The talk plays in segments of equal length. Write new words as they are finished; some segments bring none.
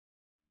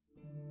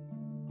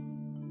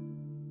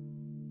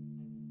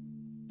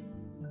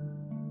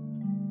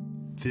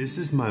This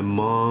is my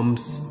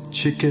mom's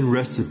chicken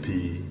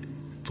recipe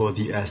for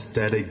the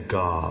aesthetic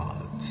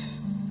gods.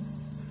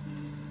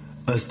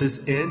 As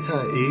this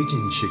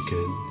anti-aging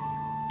chicken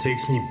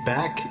takes me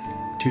back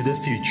to the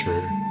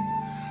future,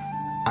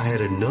 I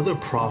had another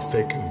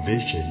prophetic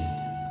vision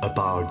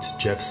about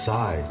Jeff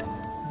Seid.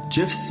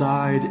 Jeff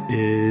Seid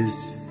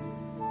is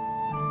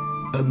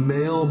a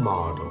male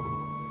model,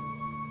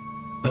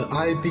 an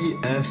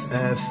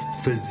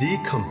IBFF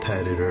physique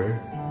competitor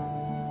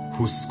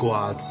who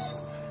squats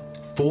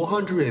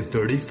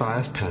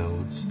 435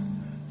 pounds,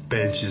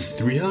 benches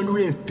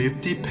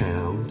 350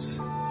 pounds,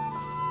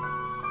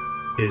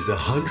 is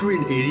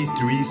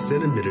 183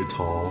 centimeter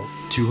tall,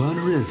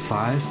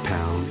 205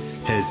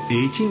 pounds, has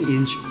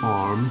 18-inch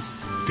arms,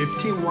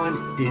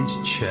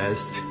 51-inch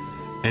chest,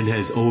 and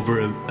has over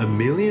a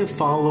million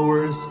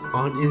followers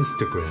on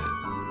Instagram.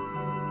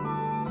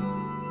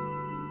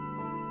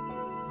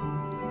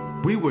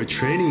 We were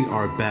training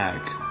our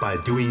back by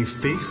doing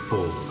face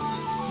pulls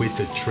with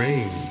the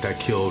train that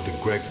killed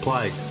Greg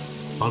Plike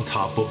on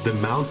top of the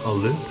Mount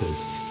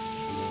Olympus.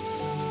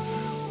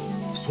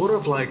 Sort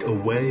of like a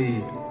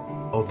way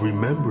of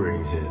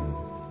remembering him.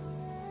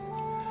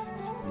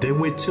 Then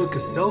we took a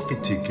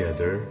selfie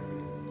together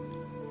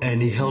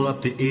and he held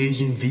up the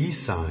Asian V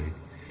sign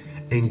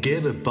and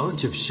gave a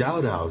bunch of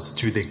shout outs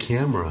to the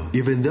camera,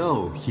 even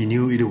though he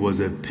knew it was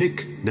a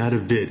pic, not a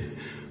vid,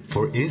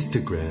 for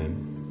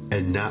Instagram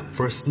and not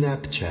for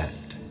Snapchat.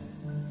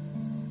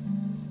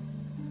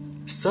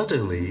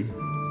 Suddenly,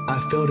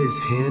 I felt his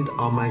hand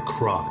on my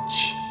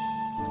crotch.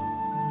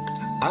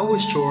 I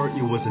was sure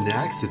it was an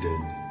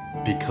accident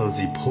because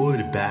he pulled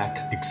it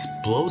back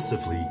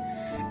explosively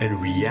and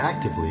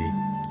reactively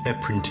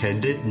and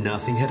pretended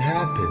nothing had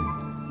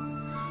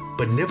happened.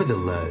 But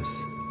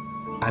nevertheless,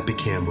 I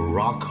became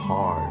rock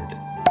hard.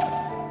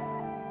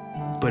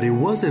 But it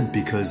wasn't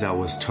because I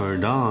was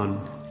turned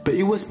on, but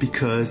it was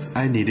because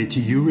I needed to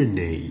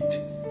urinate.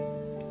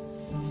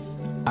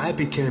 I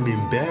became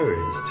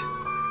embarrassed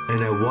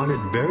and I wanted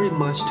very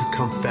much to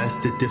confess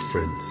the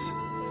difference.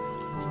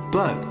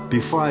 But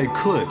before I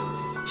could,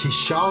 he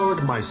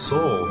showered my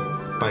soul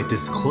by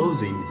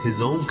disclosing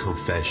his own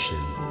confession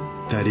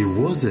that it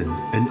wasn't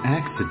an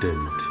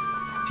accident.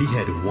 He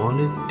had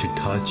wanted to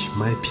touch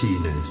my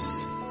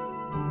penis.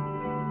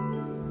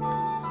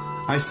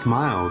 I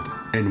smiled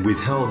and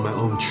withheld my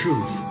own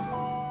truth,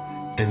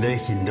 and then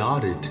he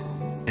nodded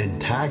and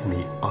tagged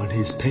me on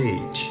his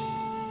page.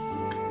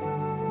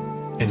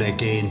 And I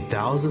gained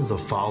thousands of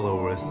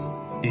followers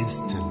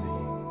instantly.